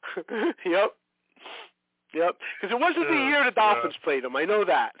 Yeah. Yep. Because it wasn't the year the Dolphins played them. I know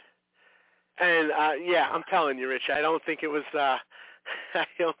that. And, I'm telling you, Rich, I don't think it was, I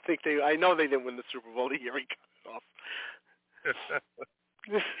know they didn't win the Super Bowl the year he cut it off.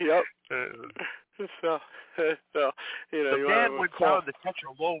 Yep. So the man went down to catch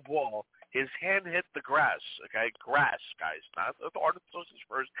a low ball. His hand hit the grass. Okay, grass, guys, not the artificial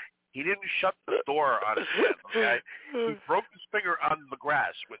first. He didn't shut the door on his hand. Okay, he broke his finger on the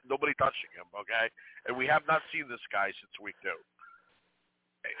grass with nobody touching him. Okay, and we have not seen this guy since week 2.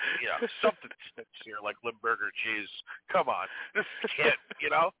 something sticks here like Limburger cheese. Come on, this kid,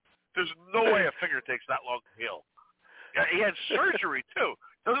 there's no way a finger takes that long to heal. Yeah, he had surgery too.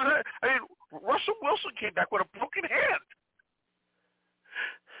 Russell Wilson came back with a broken hand.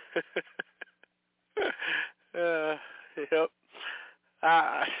 Yep.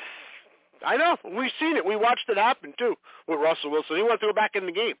 I know. We've seen it. We watched it happen too with Russell Wilson. He wanted to go back in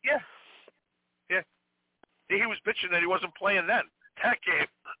the game. Yeah. He was bitching that he wasn't playing then. That game.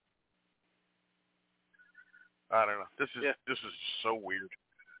 I don't know. This is so weird.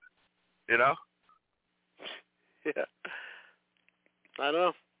 Yeah. I don't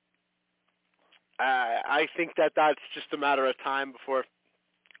know. I think that's just a matter of time before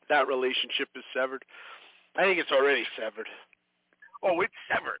that relationship is severed. I think it's already severed. Oh, it's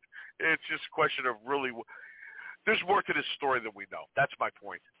severed. It's just a question of really. There's more to this story than we know. That's my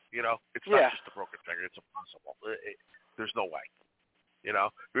point. It's not just a broken finger. It's impossible. There's no way.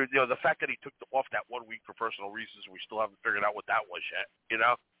 The fact that he took off that 1 week for personal reasons, we still haven't figured out what that was yet.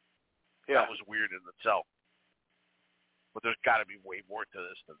 Yeah. That was weird in itself. But there's got to be way more to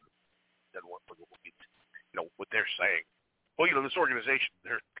this than what what they're saying. Well, this organization,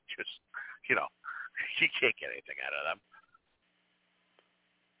 they're just, you can't get anything out of them.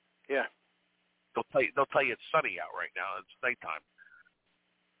 Yeah. They'll tell you it's sunny out right now. It's nighttime.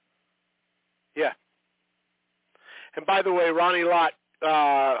 Yeah. And by the way, Ronnie Lott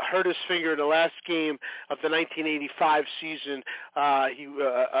hurt his finger in the last game of the 1985 season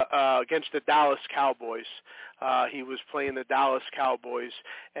against the Dallas Cowboys. He was playing the Dallas Cowboys,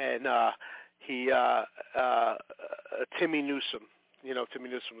 and Timmy Newsom. Timmy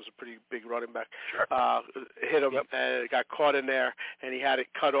Newsom was a pretty big running back. Sure. Hit him and got caught in there, and he had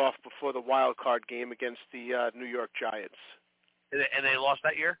it cut off before the wild card game against the New York Giants. And they lost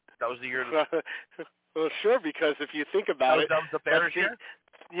that year? That was the year? Well, sure, because if you think about it... That was the Bears year?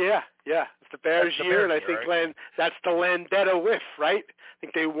 Yeah. It's the Bears year, and I think right? that's the Landetta whiff, right? I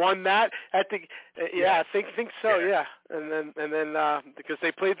think they won that. I think so. Yeah. And then because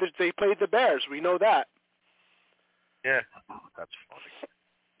they played the Bears, we know that. Yeah, that's funny.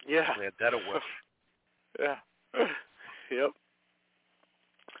 Yeah. Landetta whiff. Yeah. Yep.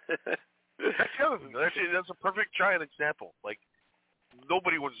 That's the other thing. That's a perfect giant example. Like,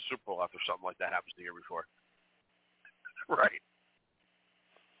 nobody wins a Super Bowl after something like that happens the year before. Right.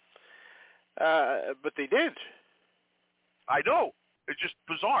 But they did. I know. It's just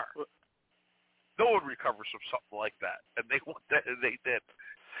bizarre. No one recovers from something like that, and they did.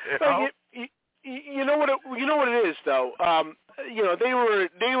 You know what it is though. They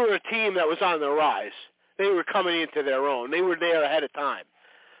were a team that was on the rise. They were coming into their own. They were there ahead of time.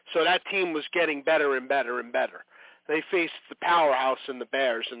 So that team was getting better and better and better. They faced the powerhouse in the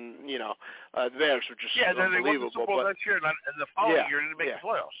Bears, and the Bears were just unbelievable. Then they won the Super Bowl that year, and the following year didn't make the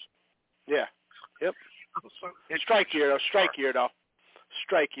playoffs. Yeah. Yep. Strike year though. Strike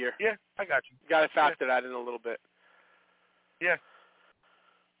year. Yeah, I got you. Got to factor that in a little bit. Yeah.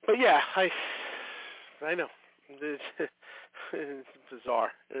 But yeah, I know. It's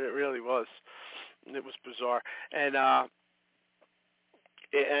bizarre. It really was. It was bizarre. And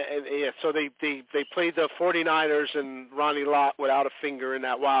so they played the 49ers and Ronnie Lott without a finger in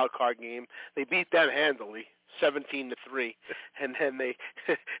that wild card game. They beat them handily, 17-3, and then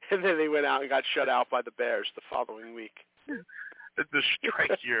they went out and got shut out by the Bears the following week. The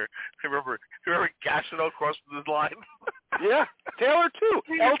strike year. Remember Gastineau crossing the line? Yeah, Taylor too.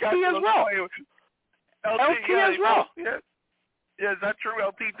 LT as well. LT as well. Yeah, is that true?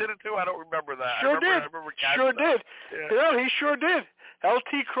 LT did it too? I don't remember that. Sure I remember Sure did. Yeah. He sure did.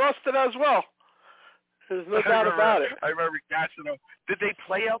 LT crossed it as well. There's no doubt about it. I remember Gastineau. Did they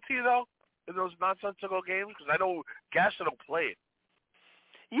play LT though in those nonsensical games? Because I know Gastineau played.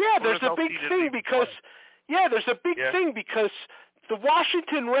 Yeah, there's a big thing because the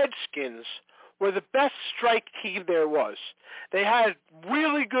Washington Redskins were the best strike team there was. They had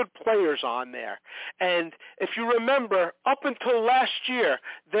really good players on there. And if you remember, up until last year,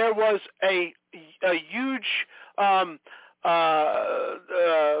 there was a huge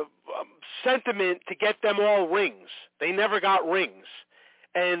sentiment to get them all rings. They never got rings.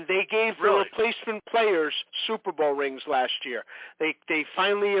 And they gave the replacement players Super Bowl rings last year. They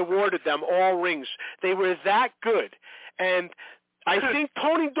finally awarded them all rings. They were that good. And I think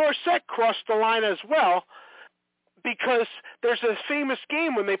Tony Dorsett crossed the line as well, because there's a famous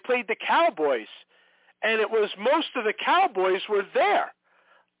game when they played the Cowboys, and it was most of the Cowboys were there.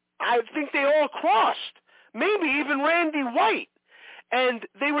 I think they all crossed, maybe even Randy White. And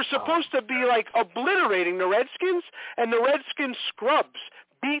they were supposed to be like obliterating the Redskins, and the Redskins scrubs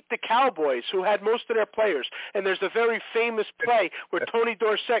beat the Cowboys, who had most of their players. And there's a very famous play where Tony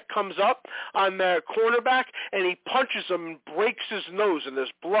Dorsett comes up on their cornerback, and he punches him and breaks his nose, and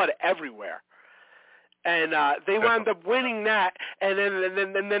there's blood everywhere. And they wound up winning that, and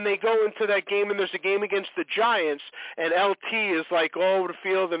then they go into that game, and there's a game against the Giants, and LT is like all over the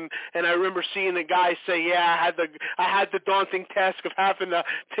field, and I remember seeing a guy say, "Yeah, I had the daunting task of having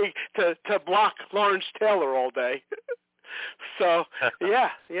to block Lawrence Taylor all day." So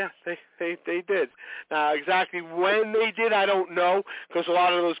yeah, they did. Now exactly when they did, I don't know, because a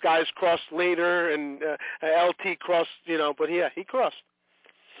lot of those guys crossed later, and LT crossed, but yeah, he crossed.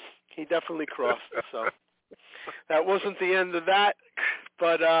 He definitely crossed, so that wasn't the end of that,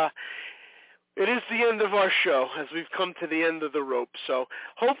 but it is the end of our show as we've come to the end of the rope. So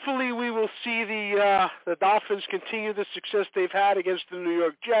hopefully we will see the Dolphins continue the success they've had against the New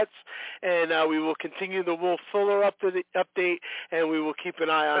York Jets, and we will continue the Will Fuller update, and we will keep an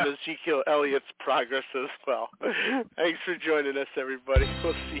eye on Ezekiel Elliott's progress as well. Thanks for joining us, everybody.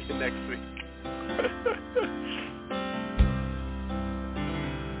 We'll see you next week.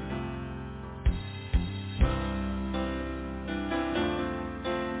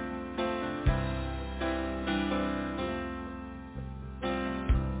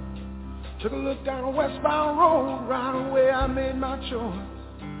 Took a look down a westbound road, right away I made my choice.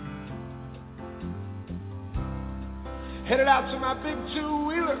 Headed out to my big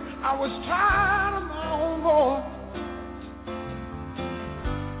two-wheeler, I was tired of my own voice.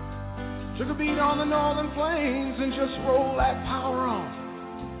 Took a beat on the northern plains and just rolled that power on.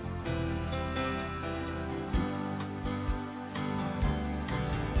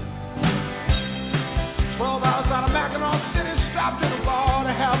 "12 hours out of Mackinac City, stopped in a bar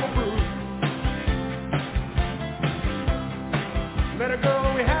to have a brew. Met a girl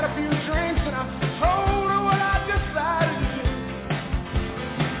and we had a few drinks, and I told her what I decided to do.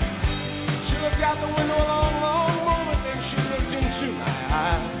 She looked out the window a long, long moment, then she looked into my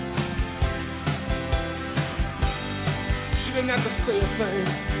eyes. She didn't have to say a thing.